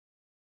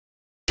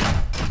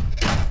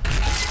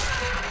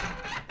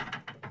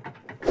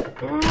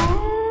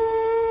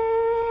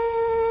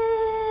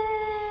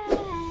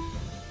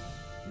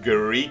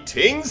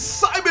Greetings,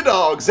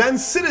 cyberdogs and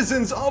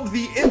citizens of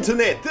the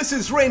internet. This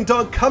is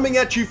RENDOG coming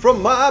at you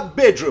from my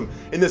bedroom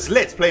in this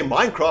Let's Play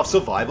Minecraft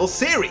Survival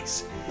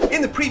series.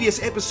 In the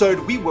previous episode,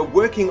 we were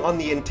working on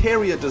the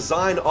interior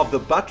design of the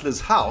Butler's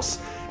house,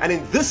 and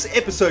in this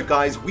episode,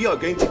 guys, we are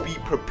going to be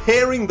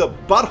preparing the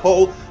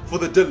butthole for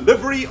the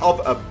delivery of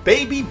a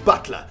baby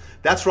butler.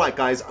 That's right,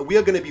 guys, we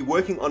are going to be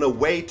working on a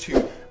way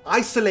to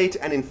isolate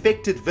an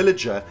infected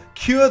villager,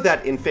 cure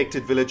that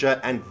infected villager,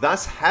 and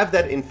thus have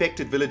that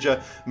infected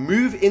villager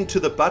move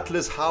into the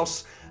butler's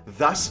house,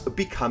 thus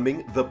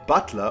becoming the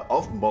butler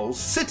of Mole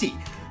City.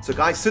 So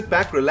guys, sit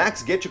back,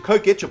 relax, get your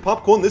Coke, get your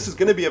popcorn. This is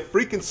going to be a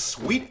freaking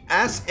sweet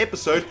ass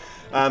episode,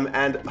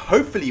 and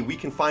hopefully we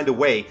can find a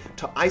way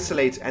to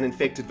isolate an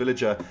infected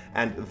villager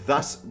and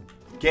thus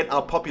get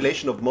our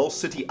population of Mole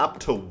City up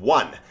to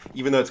 1.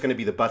 Even though it's going to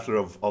be the butler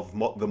of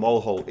the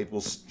Molehole,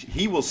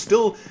 he will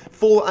still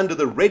fall under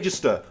the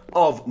register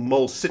of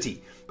Mole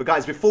City. But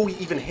guys, before we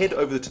even head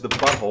over to the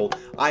butthole,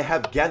 I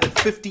have gathered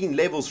 15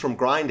 levels from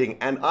grinding,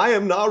 and I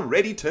am now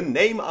ready to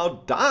name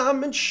our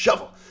diamond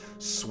shovel.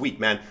 Sweet,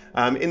 man.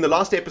 In the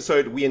last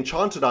episode, we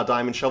enchanted our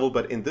diamond shovel,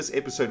 but in this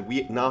episode,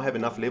 we now have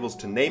enough levels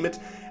to name it.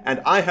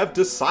 And I have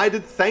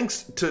decided,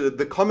 thanks to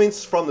the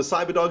comments from the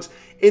cyberdogs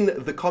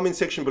in the comment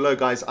section below,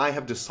 guys, I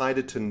have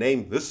decided to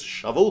name this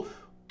shovel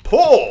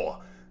Paw.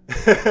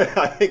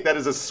 I think that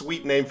is a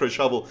sweet name for a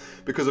shovel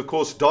because, of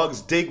course,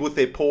 dogs dig with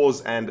their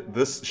paws, and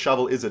this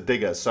shovel is a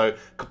digger. So,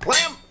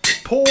 kaplam!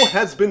 Paw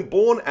has been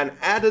born and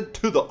added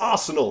to the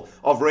arsenal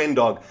of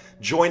RENDOG,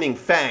 joining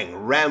Fang,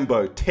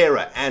 Rambo,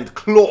 Terror, and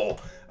Claw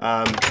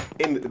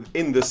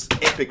in this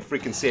epic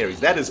freaking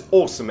series. That is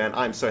awesome, man.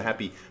 I'm so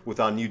happy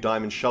with our new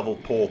diamond shovel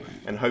Paw,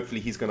 and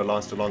hopefully he's going to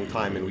last a long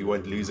time and we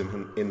won't lose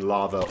him in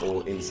lava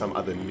or in some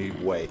other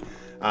noob way.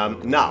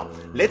 Now,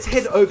 let's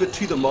head over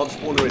to the mob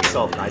spawner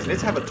itself, guys.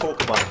 Let's have a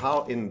talk about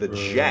how in the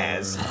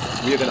jazz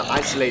we are going to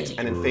isolate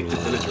an infected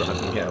villager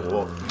up in here.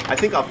 Well, I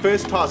think our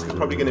first task is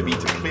probably going to be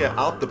to clear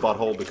out the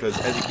butthole because,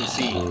 as you can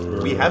see,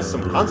 we have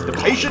some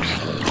constipation.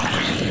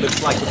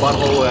 Looks like the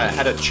butthole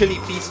had a chili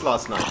feast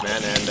last night,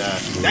 man, and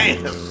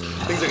damn,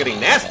 things are getting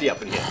nasty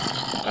up in here.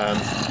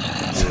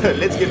 So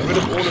let's get rid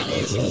of all of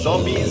these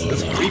zombies,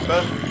 this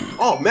creeper.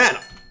 Oh, man.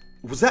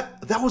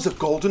 That was a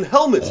golden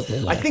helmet.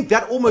 I think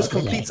that almost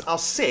completes our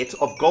set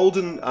of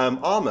golden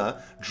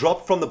armor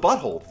dropped from the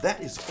butthole.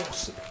 That is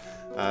awesome.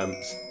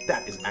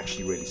 That is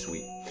actually really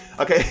sweet.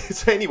 Okay,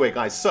 so anyway,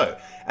 guys, so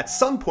at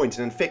some point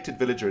an infected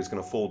villager is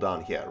going to fall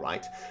down here,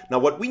 right? Now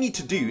what we need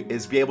to do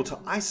is be able to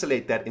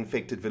isolate that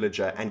infected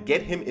villager and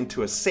get him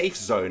into a safe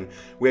zone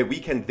where we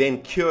can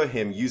then cure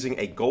him using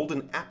a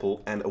golden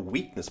apple and a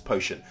weakness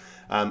potion.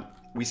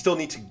 We still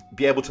need to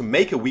be able to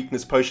make a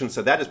weakness potion,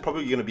 so that is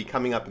probably going to be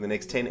coming up in the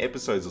next 10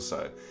 episodes or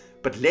so.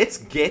 But let's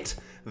get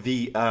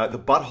the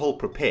butthole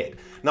prepared.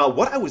 Now,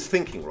 what I was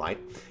thinking, right,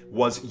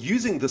 was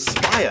using the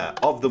spire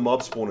of the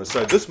mob spawner.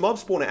 So this mob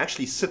spawner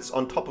actually sits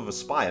on top of a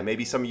spire.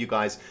 Maybe some of you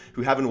guys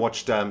who haven't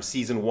watched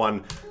Season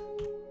 1...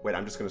 Wait,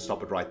 I'm just going to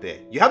stop it right there.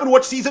 You haven't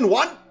watched Season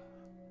 1?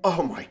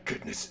 Oh my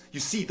goodness. You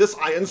see this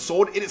iron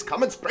sword? It is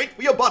coming straight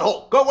for your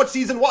butthole. Go watch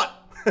Season 1.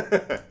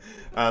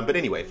 But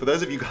anyway, for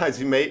those of you guys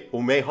who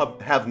may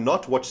have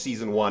not watched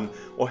Season 1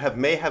 or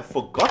may have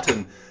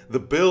forgotten the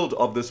build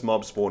of this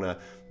mob spawner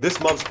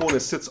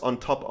sits on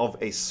top of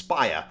a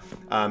spire,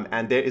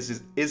 and there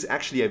is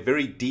actually a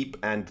very deep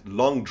and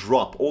long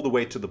drop all the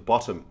way to the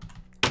bottom,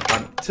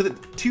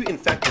 to in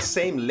fact the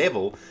same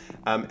level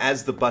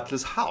as the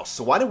butler's house.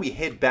 So why don't we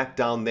head back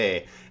down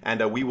there,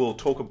 and we will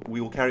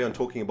carry on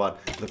talking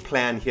about the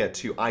plan here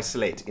to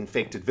isolate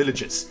infected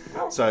villagers.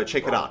 So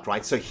check it out,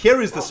 right? So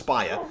here is the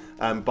spire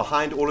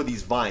behind all of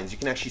these vines. You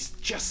can actually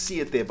just see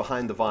it there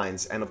behind the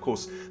vines, and of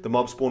course the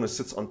mob spawner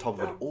sits on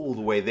top of it all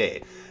the way there.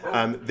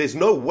 There's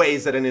no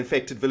ways that an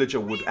infected villager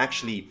would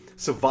actually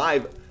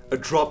survive a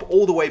drop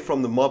all the way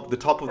from the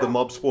top of the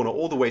mob spawner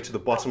all the way to the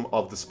bottom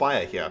of the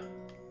spire here.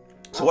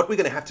 So what we're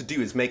going to have to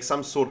do is make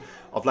some sort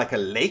of like a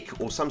lake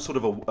or some sort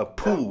of a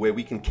pool where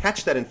we can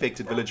catch that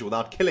infected villager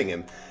without killing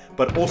him,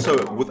 but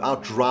also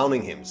without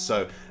drowning him.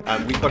 So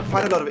we've got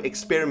quite a lot of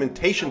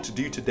experimentation to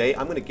do today.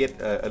 I'm going to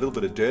get a little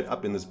bit of dirt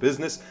up in this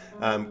business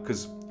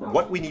because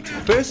what we need to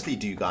firstly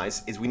do,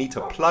 guys, is we need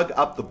to plug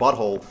up the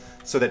butthole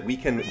so that we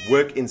can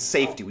work in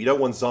safety. We don't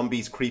want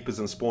zombies, creepers,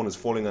 and spawners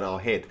falling on our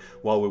head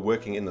while we're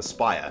working in the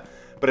spire.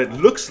 But it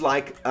looks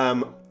like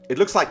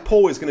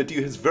Paul is going to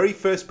do his very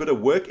first bit of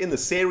work in the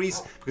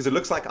series because it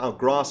looks like our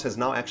grass has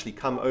now actually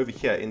come over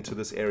here into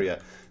this area.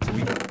 So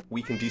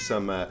we can do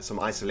some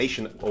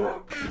isolation,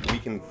 or we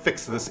can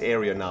fix this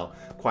area now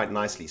quite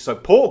nicely. So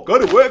Paul,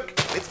 go to work.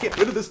 Let's get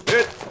rid of this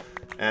dirt.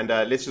 And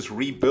let's just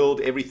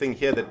rebuild everything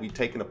here that we've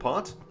taken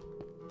apart.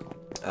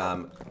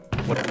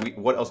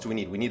 What else do we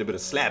need? We need a bit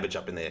of slabbage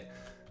up in there.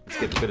 Let's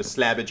get a bit of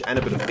slabbage and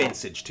a bit of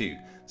fencage too.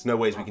 There's no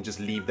ways we can just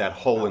leave that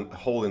hole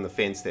in the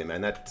fence there,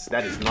 man.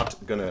 That is not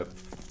gonna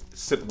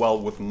sit well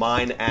with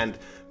mine and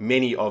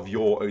many of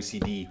your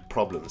OCD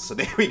problems. So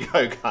there we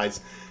go,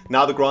 guys.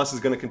 Now the grass is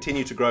going to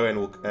continue to grow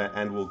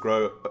and will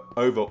grow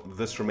over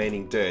this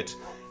remaining dirt.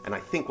 And I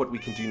think what we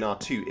can do now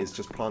too is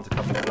just plant a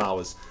couple of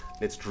flowers.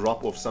 Let's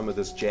drop off some of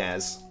this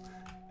jazz.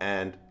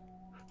 And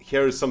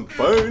here is some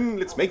bone.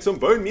 Let's make some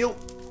bone meal.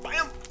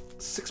 Bam!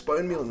 6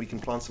 bone meal, and we can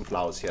plant some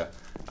flowers here.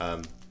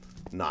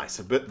 Nice.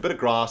 A bit of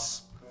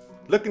grass.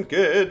 Looking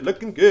good.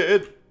 Looking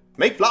good.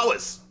 Make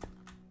flowers.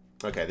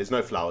 Okay, there's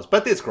no flowers,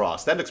 but there's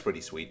grass. That looks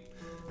pretty sweet.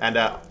 And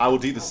I will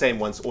do the same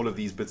once all of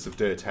these bits of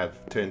dirt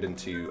have turned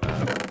into...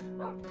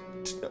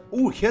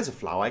 Ooh, here's a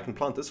flower. I can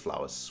plant this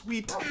flower.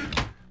 Sweet.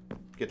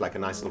 Get like a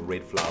nice little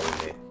red flower in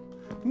there.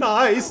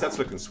 Nice! That's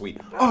looking sweet.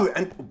 Oh,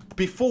 and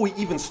before we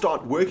even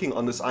start working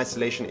on this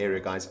isolation area,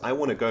 guys, I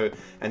want to go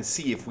and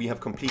see if we have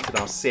completed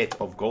our set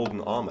of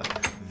golden armor.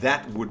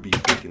 That would be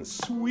freaking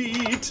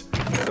sweet.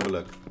 Let's have a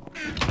look.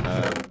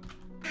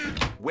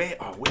 Where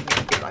did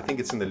I get it? I think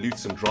it's in the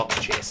loots and drops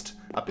chest.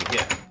 Up in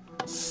here.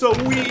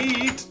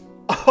 Sweet!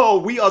 Oh,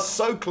 we are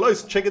so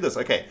close. Check out this.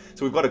 Okay,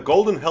 so we've got a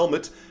golden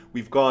helmet.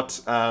 We've got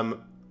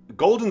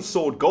golden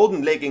sword,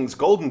 golden leggings,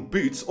 golden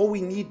boots. All we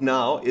need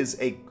now is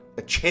a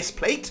chest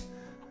plate.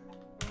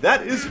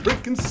 That is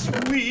freaking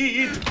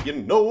sweet.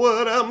 You know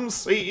what I'm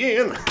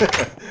saying?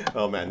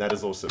 Oh man, that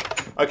is awesome.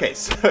 Okay,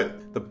 so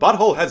the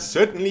butthole has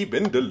certainly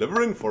been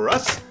delivering for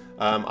us.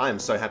 I am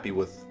so happy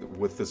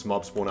with this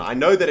mob spawner. I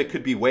know that it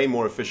could be way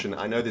more efficient.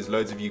 I know there's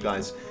loads of you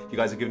guys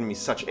are giving me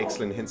such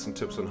excellent hints and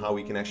tips on how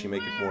we can actually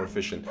make it more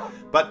efficient.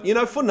 But, you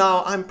know, for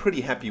now, I'm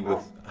pretty happy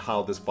with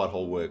how this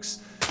butthole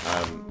works.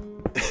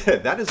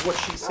 That is what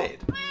she said.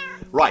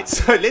 Right,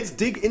 so let's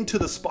dig into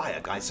the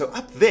spire, guys. So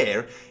up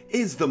there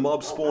is the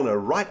mob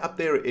spawner. Right up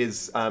there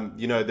is,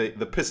 you know,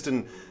 the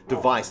piston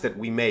device that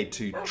we made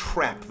to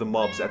trap the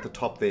mobs at the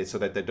top there so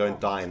that they don't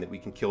die and that we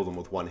can kill them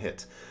with one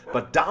hit.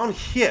 But down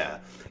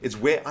here is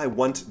where I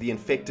want the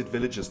infected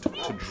villagers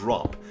to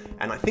drop.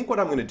 And I think what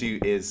I'm going to do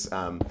is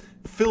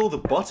fill the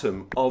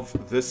bottom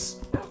of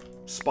this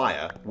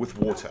spire with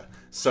water.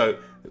 So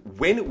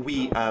when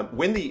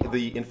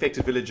the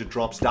infected villager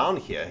drops down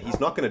here, he's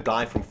not going to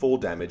die from fall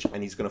damage,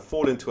 and he's going to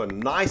fall into a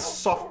nice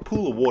soft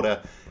pool of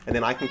water, and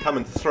then I can come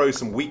and throw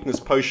some weakness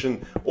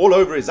potion all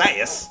over his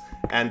ass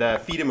and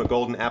feed him a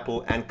golden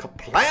apple, and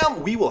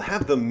kaplam, we will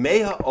have the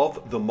mayor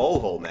of the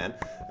molehole, man.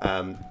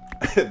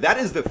 That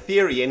is the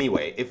theory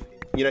anyway. If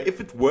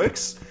it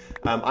works,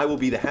 I will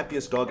be the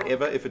happiest dog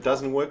ever. If it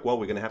doesn't work, well,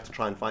 we're going to have to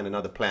try and find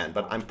another plan.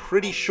 But I'm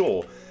pretty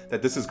sure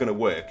that this is going to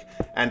work.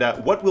 And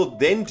what we'll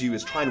then do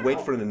is try and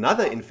wait for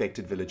another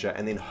infected villager,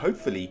 and then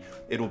hopefully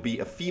it'll be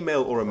a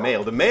female or a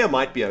male. The mayor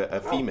might be a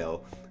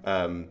female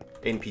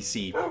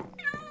NPC.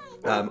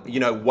 You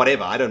know,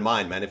 whatever. I don't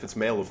mind, man, if it's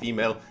male or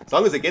female. As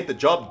long as they get the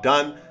job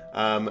done.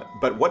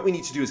 But what we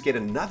need to do is get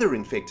another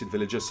infected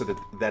villager so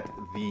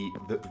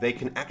that they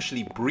can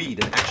actually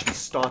breed and actually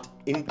start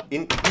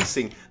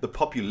increasing the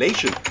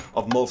population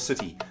of Mole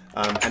City.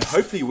 And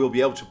hopefully we'll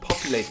be able to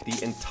populate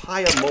the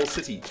entire Mole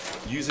City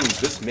using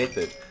this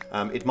method.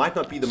 It might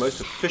not be the most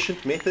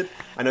efficient method.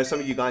 I know some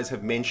of you guys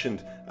have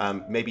mentioned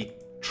maybe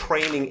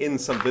training in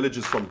some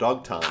villagers from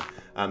Dogtown.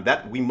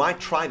 That we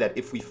might try that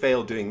if we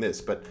fail doing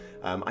this, but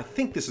I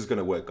think this is going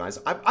to work, guys.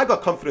 I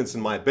got confidence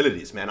in my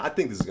abilities, man. I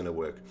think this is going to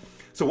work.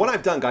 So what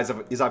I've done, guys,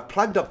 is I've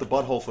plugged up the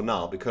butthole for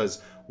now,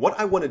 because what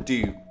I want to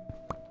do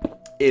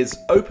is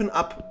open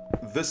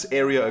up this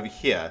area over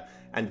here,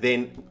 and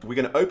then we're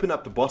going to open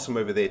up the bottom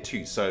over there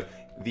too. So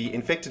the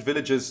infected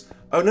villagers...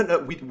 Oh, no,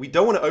 we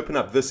don't want to open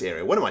up this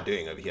area. What am I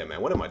doing over here, man?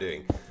 What am I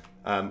doing?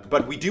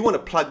 But we do want to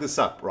plug this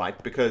up, right?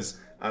 Because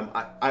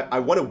I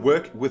want to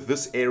work with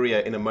this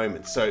area in a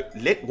moment. So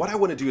what I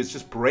want to do is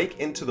just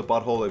break into the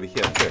butthole over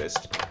here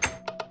first.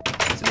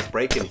 So let's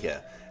break in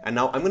here. And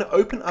now I'm going to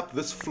open up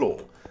this floor.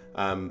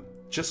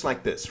 Just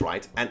like this,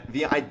 right? And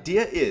the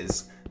idea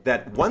is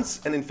that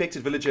once an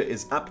infected villager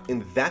is up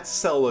in that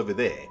cell over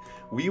there,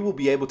 we will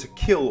be able to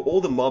kill all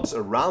the mobs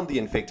around the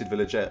infected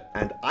villager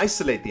and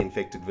isolate the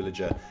infected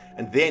villager,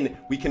 and then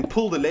we can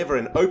pull the lever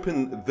and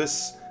open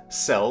this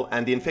cell,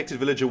 and the infected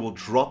villager will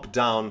drop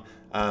down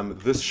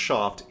this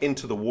shaft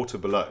into the water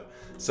below.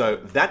 So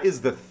that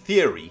is the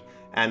theory,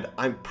 and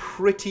I'm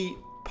pretty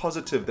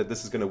positive that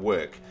this is going to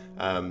work.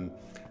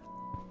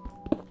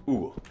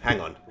 Ooh,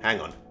 hang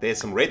on. There's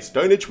some red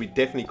stonage. We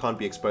definitely can't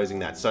be exposing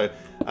that. So,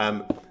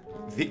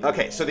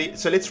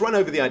 so let's run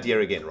over the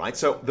idea again, right?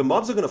 So the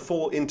mobs are going to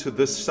fall into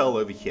this cell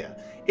over here.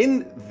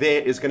 In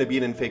there is going to be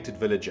an infected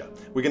villager.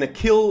 We're going to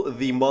kill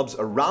the mobs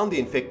around the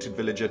infected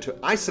villager to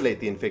isolate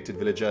the infected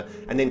villager,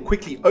 and then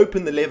quickly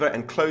open the lever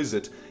and close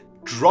it,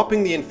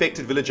 dropping the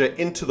infected villager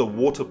into the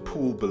water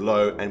pool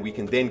below, and we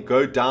can then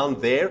go down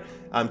there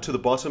to the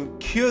bottom,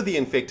 cure the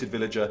infected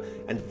villager,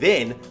 and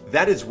then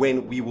that is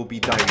when we will be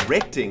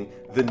directing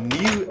the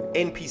new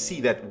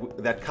NPC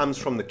that comes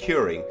from the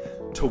curing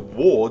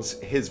towards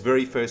his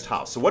very first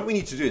house. So what we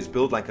need to do is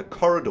build like a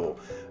corridor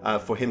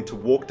for him to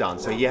walk down,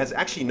 so he has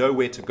actually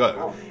nowhere to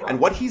go. And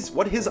what his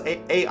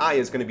AI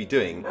is going to be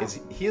doing is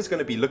he is going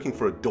to be looking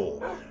for a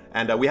door.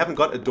 And we haven't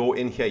got a door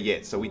in here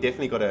yet, so we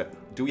definitely got to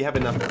do we have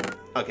enough?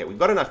 Okay, we've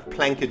got enough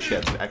plankage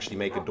here to actually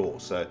make a door.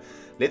 So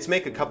let's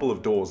make a couple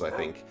of doors, I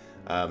think.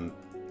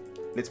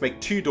 Let's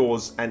make 2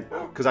 doors, and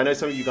because I know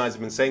some of you guys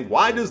have been saying,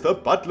 why does the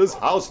butler's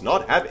house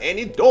not have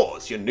any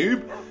doors, you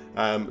noob?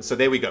 So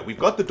there we go. We've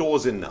got the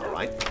doors in now,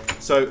 right?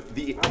 So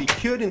the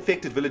cured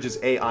infected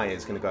villager's AI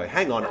is going to go,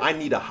 hang on, I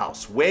need a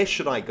house. Where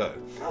should I go?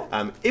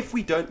 If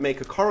we don't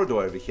make a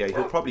corridor over here,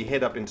 he'll probably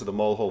head up into the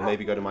mole hole,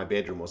 maybe go to my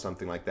bedroom or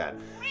something like that.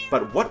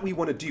 But what we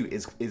want to do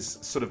is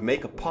sort of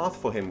make a path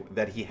for him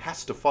that he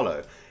has to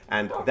follow.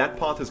 And that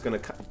path is going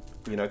to,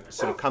 you know,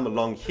 sort of come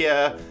along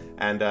here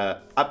and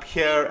up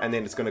here, and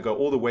then it's going to go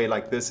all the way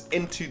like this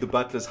into the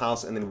butler's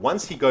house. And then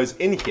once he goes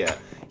in here,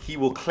 he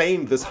will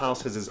claim this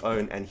house as his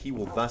own, and he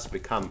will thus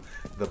become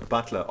the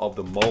butler of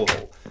the mole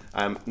hole.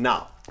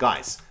 Now,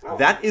 guys,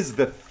 that is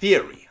the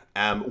theory.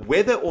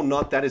 Whether or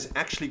not that is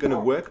actually going to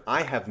work,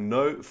 I have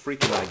no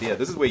freaking idea.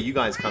 This is where you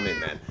guys come in,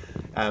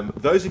 man.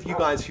 Those of you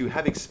guys who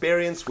have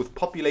experience with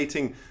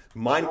populating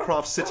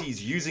Minecraft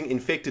cities using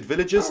infected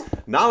villages,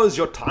 now is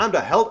your time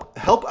to help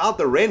out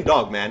the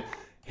RENDOG, man.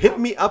 Hit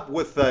me up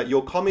with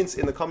your comments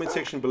in the comment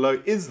section below.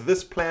 Is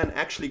this plan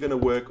actually going to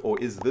work, or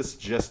is this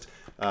just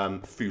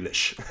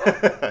foolish?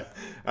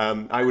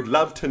 I would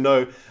love to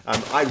know.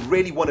 I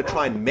really want to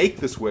try and make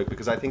this work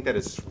because I think that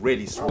it's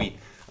really sweet.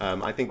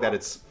 I think that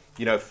it's,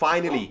 you know,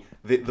 finally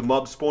the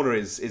mob spawner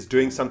is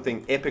doing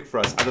something epic for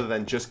us other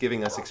than just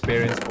giving us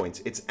experience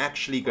points. It's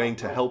actually going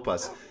to help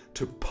us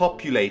to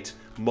populate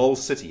Mole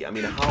City. I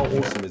mean, how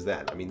awesome is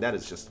that? I mean, that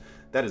is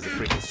the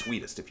freaking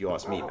sweetest, if you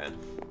ask me, man.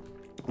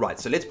 Right,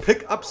 so let's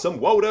pick up some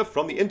water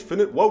from the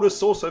infinite water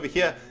source over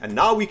here, and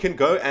now we can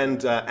go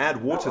and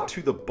add water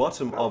to the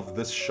bottom of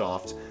this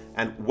shaft.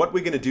 And what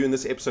we're going to do in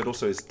this episode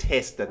also is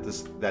test that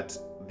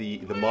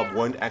the mob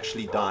won't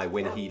actually die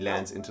when he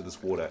lands into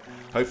this water.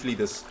 Hopefully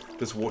this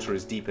water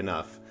is deep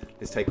enough.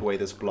 Let's take away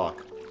this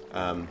block.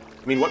 I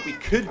mean, what we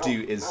could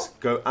do is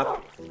go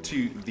up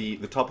to the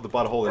top of the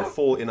butthole and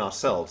fall in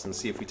ourselves and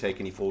see if we take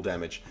any fall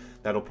damage.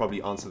 That'll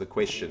probably answer the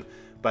question.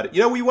 But,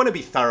 you know, we want to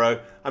be thorough.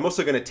 I'm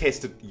also going to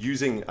test it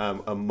using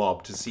a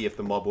mob to see if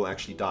the mob will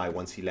actually die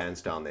once he lands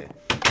down there.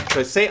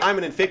 So say I'm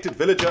an infected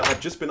villager.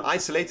 I've just been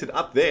isolated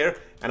up there,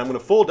 and I'm going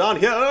to fall down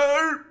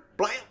here.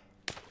 Blam!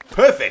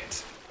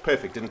 Perfect.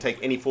 Perfect. Didn't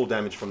take any fall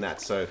damage from that.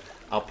 So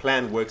our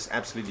plan works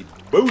absolutely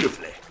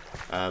beautifully.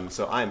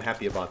 So I am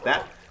happy about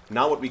that.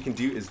 Now what we can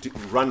do is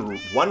run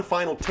one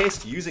final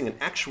test using an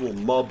actual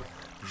mob,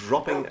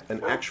 dropping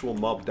an actual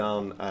mob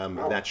down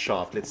that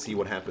shaft. Let's see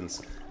what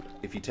happens,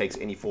 if he takes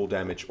any fall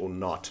damage or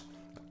not.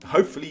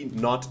 Hopefully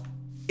not.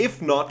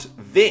 If not,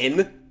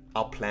 then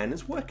our plan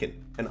is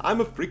working. And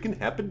I'm a freaking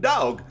happy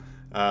dog.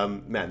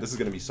 Man, this is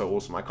going to be so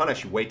awesome. I can't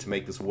actually wait to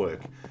make this work.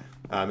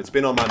 It's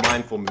been on my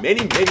mind for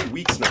many, many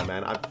weeks now,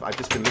 man. I've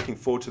just been looking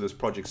forward to this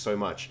project so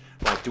much.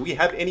 Right, do we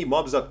have any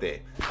mobs up there?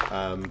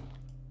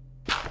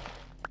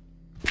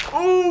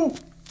 Oh!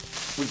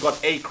 We've got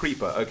a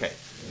creeper. Okay.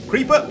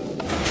 Creeper!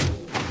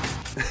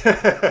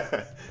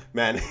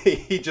 Man,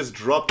 he just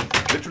dropped,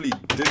 literally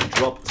did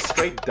drop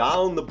straight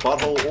down the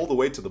butthole all the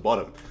way to the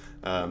bottom.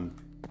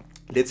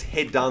 Let's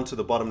head down to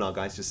the bottom now,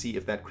 guys, to see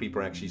if that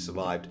creeper actually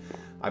survived.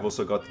 I've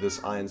also got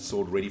this iron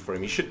sword ready for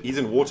him. He's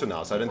in water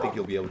now, so I don't think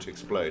he'll be able to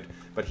explode.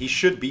 But he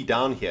should be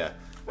down here.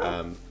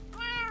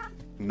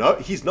 No,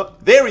 he's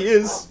not. There he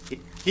is!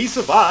 He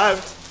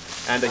survived!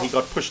 And he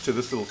got pushed to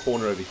this little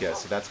corner over here,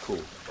 so that's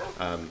cool.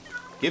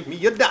 Give me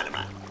your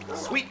dynamite.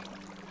 Sweet.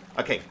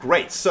 Okay,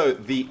 great. So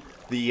the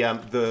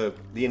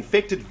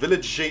infected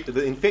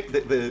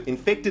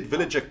infected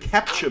villager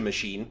capture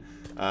machine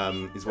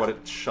is what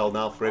it shall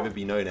now forever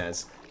be known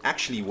as.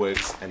 Actually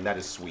works, and that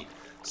is sweet.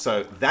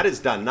 So that is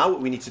done. Now what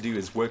we need to do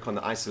is work on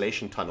the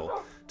isolation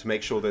tunnel to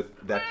make sure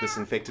that this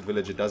infected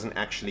villager doesn't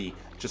actually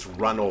just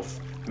run off,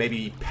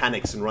 maybe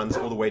panics and runs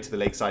all the way to the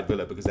lakeside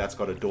villa because that's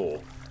got a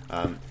door.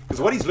 Because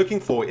what he's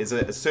looking for is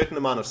a certain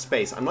amount of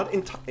space. I'm not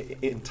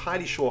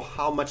entirely sure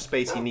how much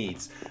space he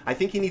needs. I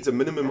think he needs a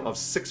minimum of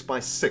 6 by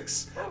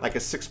 6, like a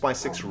 6 by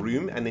 6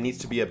 room, and there needs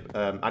to be a,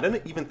 I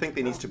don't even think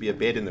there needs to be a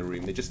bed in the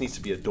room, there just needs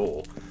to be a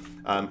door.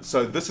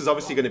 So this is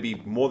obviously going to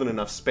be more than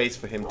enough space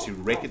for him to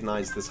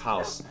recognize this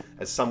house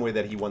as somewhere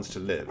that he wants to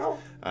live.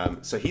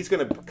 So he's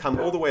going to come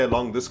all the way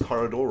along this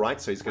corridor,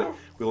 right? So he's going to,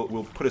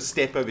 we'll put a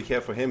step over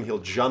here for him, he'll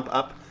jump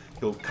up,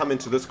 he'll come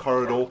into this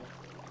corridor,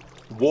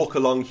 walk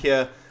along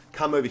here,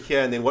 come over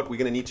here, and then what we're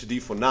going to need to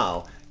do for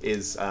now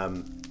is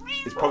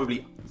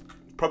probably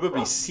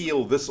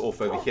seal this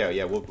off over here.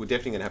 Yeah, we're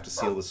definitely going to have to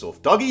seal this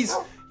off. Doggies,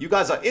 you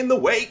guys are in the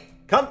way.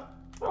 Come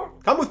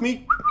with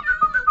me.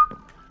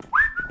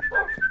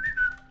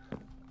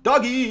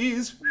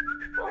 Doggies.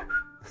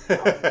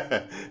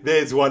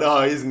 There's one.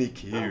 Oh, isn't he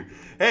cute?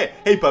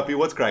 Hey puppy,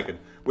 what's cracking?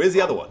 Where's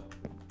the other one?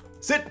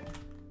 Sit.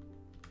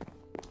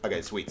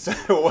 Okay, sweet. So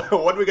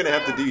what we're going to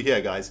have to do here,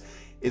 guys,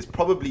 is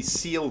probably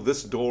seal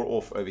this door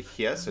off over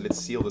here. So let's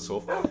seal this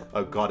off.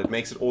 Oh god, it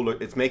makes it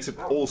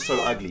all so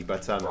ugly.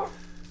 But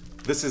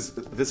this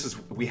is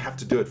we have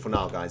to do it for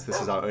now, guys. This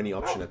is our only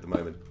option at the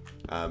moment.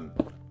 I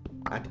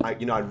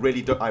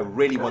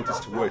really want this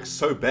to work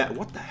so bad.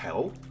 What the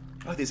hell?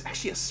 Oh, there's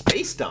actually a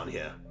space down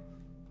here.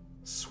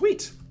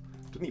 Sweet.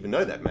 Didn't even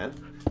know that, man.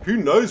 Who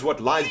knows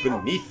what lies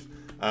beneath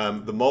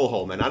the mole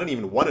hole, man? I don't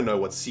even want to know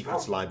what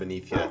secrets lie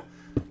beneath here.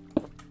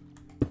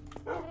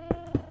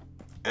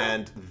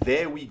 And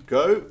there we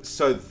go.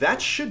 So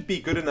that should be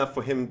good enough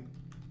for him.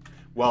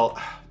 Well,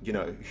 you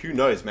know, who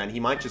knows, man? He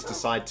might just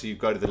decide to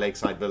go to the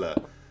lakeside villa.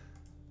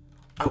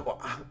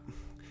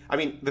 I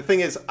mean, the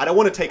thing is, I don't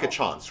want to take a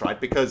chance, right?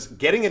 Because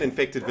getting an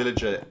infected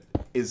villager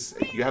is,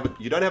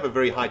 you don't have a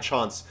very high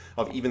chance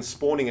of even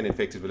spawning an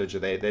infected villager.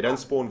 They don't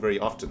spawn very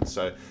often.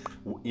 So,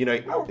 you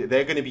know,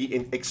 they're going to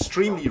be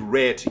extremely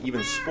rare to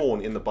even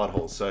spawn in the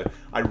butthole. So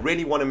I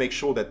really want to make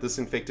sure that this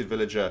infected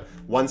villager,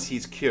 once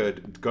he's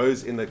cured,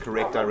 goes in the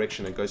correct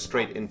direction and goes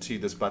straight into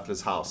this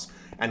butler's house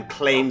and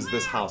claims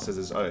this house as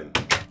his own.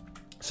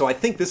 So I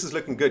think this is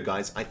looking good,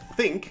 guys. I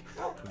think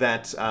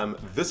that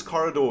this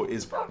corridor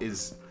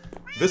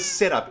this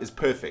setup is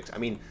perfect. I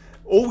mean,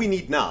 all we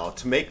need now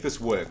to make this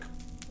work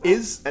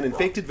is an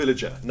infected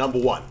villager, number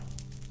 1.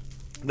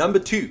 Number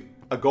 2,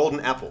 a golden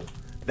apple.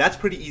 That's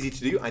pretty easy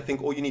to do. I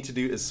think all you need to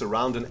do is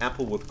surround an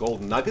apple with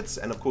gold nuggets,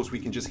 and of course we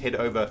can just head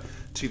over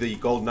to the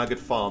gold nugget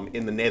farm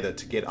in the nether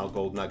to get our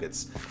gold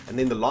nuggets. And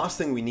then the last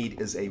thing we need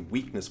is a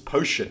weakness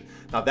potion.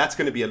 Now that's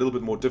going to be a little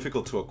bit more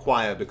difficult to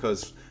acquire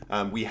because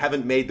we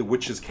haven't made the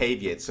witch's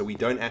cave yet, so we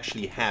don't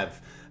actually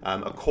have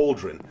a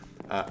cauldron.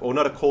 Or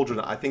not a cauldron,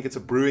 I think it's a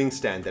brewing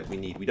stand that we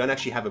need. We don't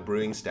actually have a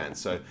brewing stand,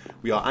 so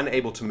we are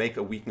unable to make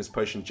a weakness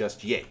potion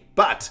just yet.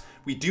 But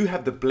we do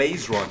have the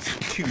blaze rods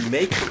to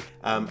make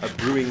a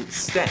brewing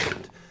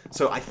stand.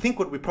 So I think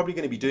what we're probably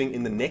going to be doing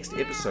in the next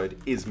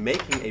episode is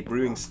making a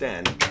brewing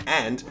stand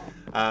and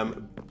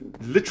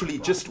literally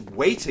just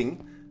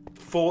waiting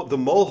for the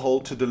mole hole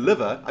to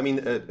deliver,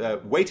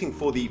 waiting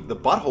for the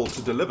butthole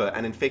to deliver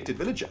an infected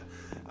villager.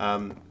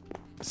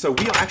 So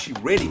we are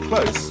actually really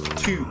close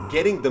to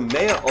getting the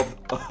mayor of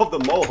the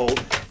mole hole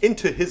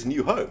into his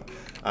new home.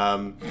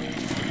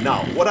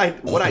 Now, what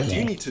I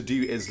do need to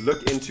do is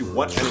look into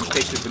what an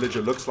infected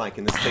villager looks like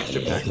in this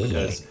texture pack,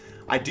 because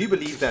I do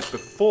believe that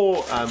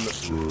before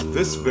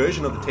this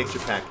version of the texture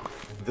pack,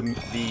 the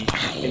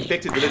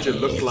infected villager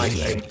looked like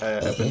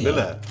a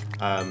vanilla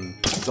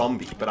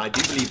zombie, but I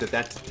do believe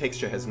that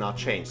texture has now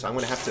changed. So I'm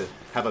going to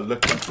have a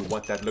look into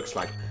what that looks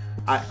like.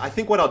 I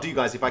think what I'll do,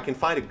 guys, if I can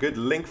find a good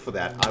link for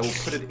that, I will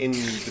put it in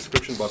the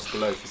description box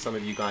below for some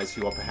of you guys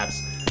who are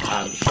perhaps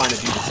trying to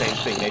do the same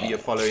thing. Maybe you're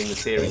following the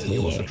series and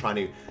you're also trying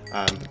to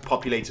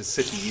populate a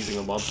city using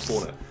a mob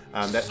spawner.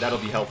 That'll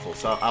be helpful.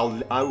 So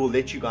I will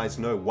let you guys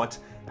know what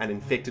an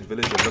infected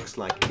villager looks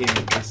like in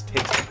this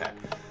texture pack.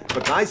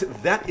 But guys,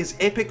 that is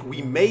epic.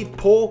 We made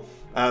Paul.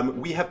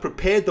 We have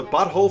prepared the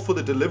butthole for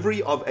the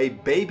delivery of a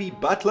baby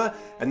butler,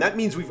 and that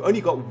means we've only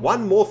got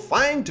one more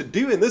thing to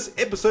do in this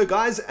episode,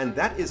 guys, and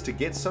that is to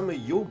get some of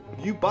you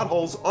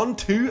buttholes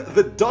onto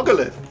the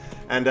Dogolith.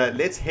 And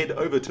let's head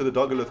over to the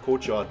Dogolith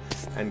courtyard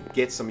and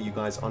get some of you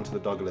guys onto the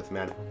Dogolith,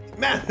 man.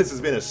 Man, this has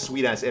been a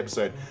sweet-ass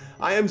episode.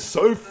 I am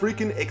so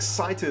freaking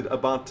excited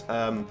about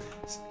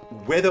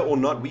whether or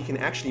not we can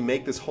actually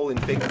make this whole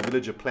infected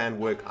villager plan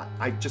work.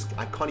 I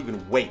can't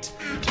even wait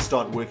to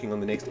start working on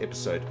the next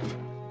episode.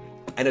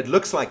 And it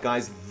looks like,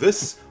 guys,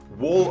 this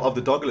wall of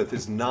the Dogolith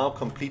is now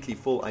completely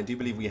full. I do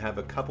believe we have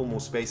a couple more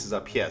spaces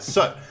up here.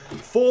 So,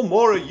 4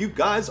 more of you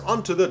guys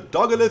onto the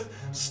Dogolith,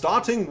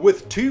 starting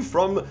with 2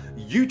 from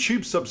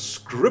YouTube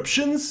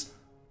subscriptions.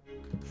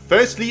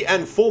 Firstly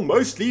and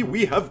foremostly,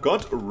 we have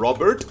got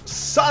Robert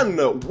Sun.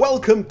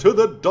 Welcome to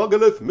the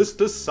Dogolith,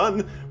 Mr.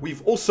 Sun.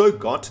 We've also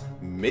got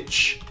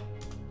Mitch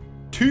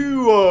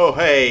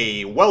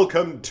 2ohey.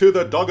 Welcome to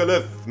the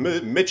Dogolith,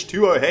 Mitch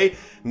 2ohey.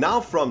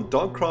 Now from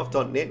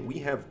dogcraft.net, we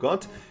have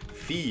got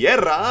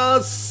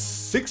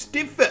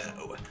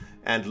Fiera64.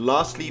 And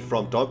lastly,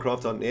 from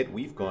dogcraft.net,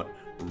 we've got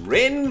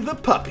Ren the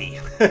Puppy.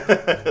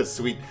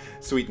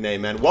 Sweet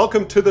name, man.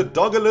 Welcome to the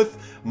Dogolith,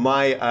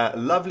 my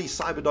lovely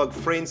Cyberdog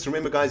friends.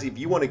 Remember, guys, if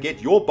you want to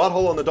get your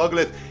butthole on the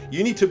Dogolith,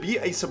 you need to be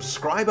a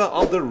subscriber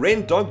of the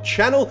RENDOG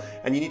channel,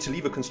 and you need to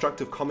leave a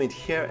constructive comment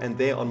here and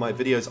there on my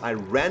videos. I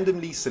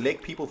randomly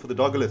select people for the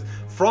Dogolith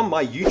from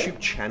my YouTube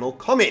channel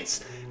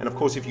comments. And of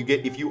course, if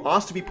you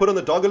ask to be put on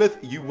the Dogolith,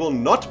 you will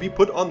not be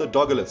put on the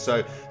Dogolith.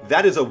 So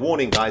that is a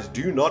warning, guys.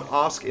 Do not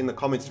ask in the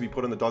comments to be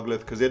put on the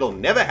Dogolith, because it'll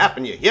never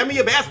happen. You hear me,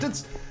 you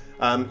bastards?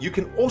 You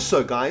can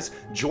also, guys,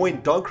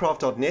 join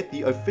dogcraft.net,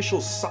 the official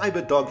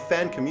Cyberdog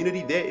fan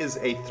community. There is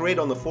a thread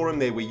on the forum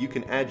there where you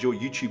can add your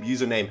YouTube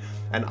username,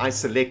 and I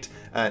select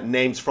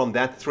names from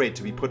that thread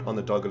to be put on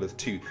the Dogolith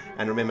too.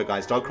 And remember,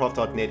 guys,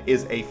 dogcraft.net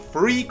is a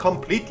free,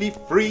 completely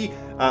free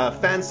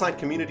fan site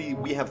community.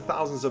 We have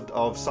thousands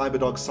of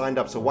Cyberdogs signed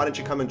up, so why don't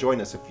you come and join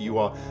us if you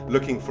are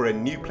looking for a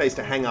new place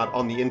to hang out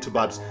on the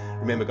interbubs.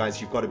 Remember, guys,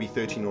 you've got to be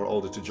 13 or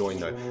older to join,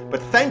 though.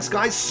 But thanks,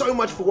 guys, so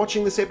much for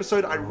watching this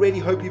episode. I really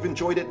hope you've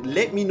enjoyed it.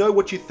 Let me know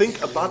what you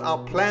think about our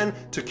plan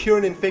to cure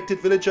an infected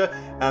villager.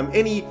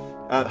 Any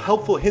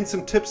helpful hints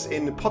and tips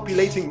in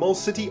populating Mole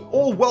City,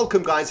 all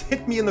welcome, guys.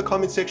 Hit me in the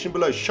comment section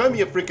below. Show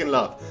me a freaking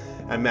love.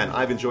 And man,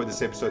 I've enjoyed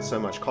this episode so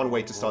much. Can't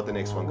wait to start the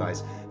next one,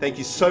 guys. Thank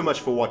you so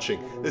much for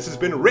watching. This has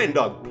been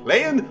Rendog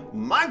playing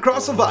Minecraft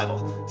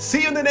Survival.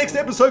 See you in the next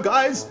episode,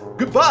 guys.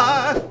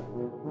 Goodbye.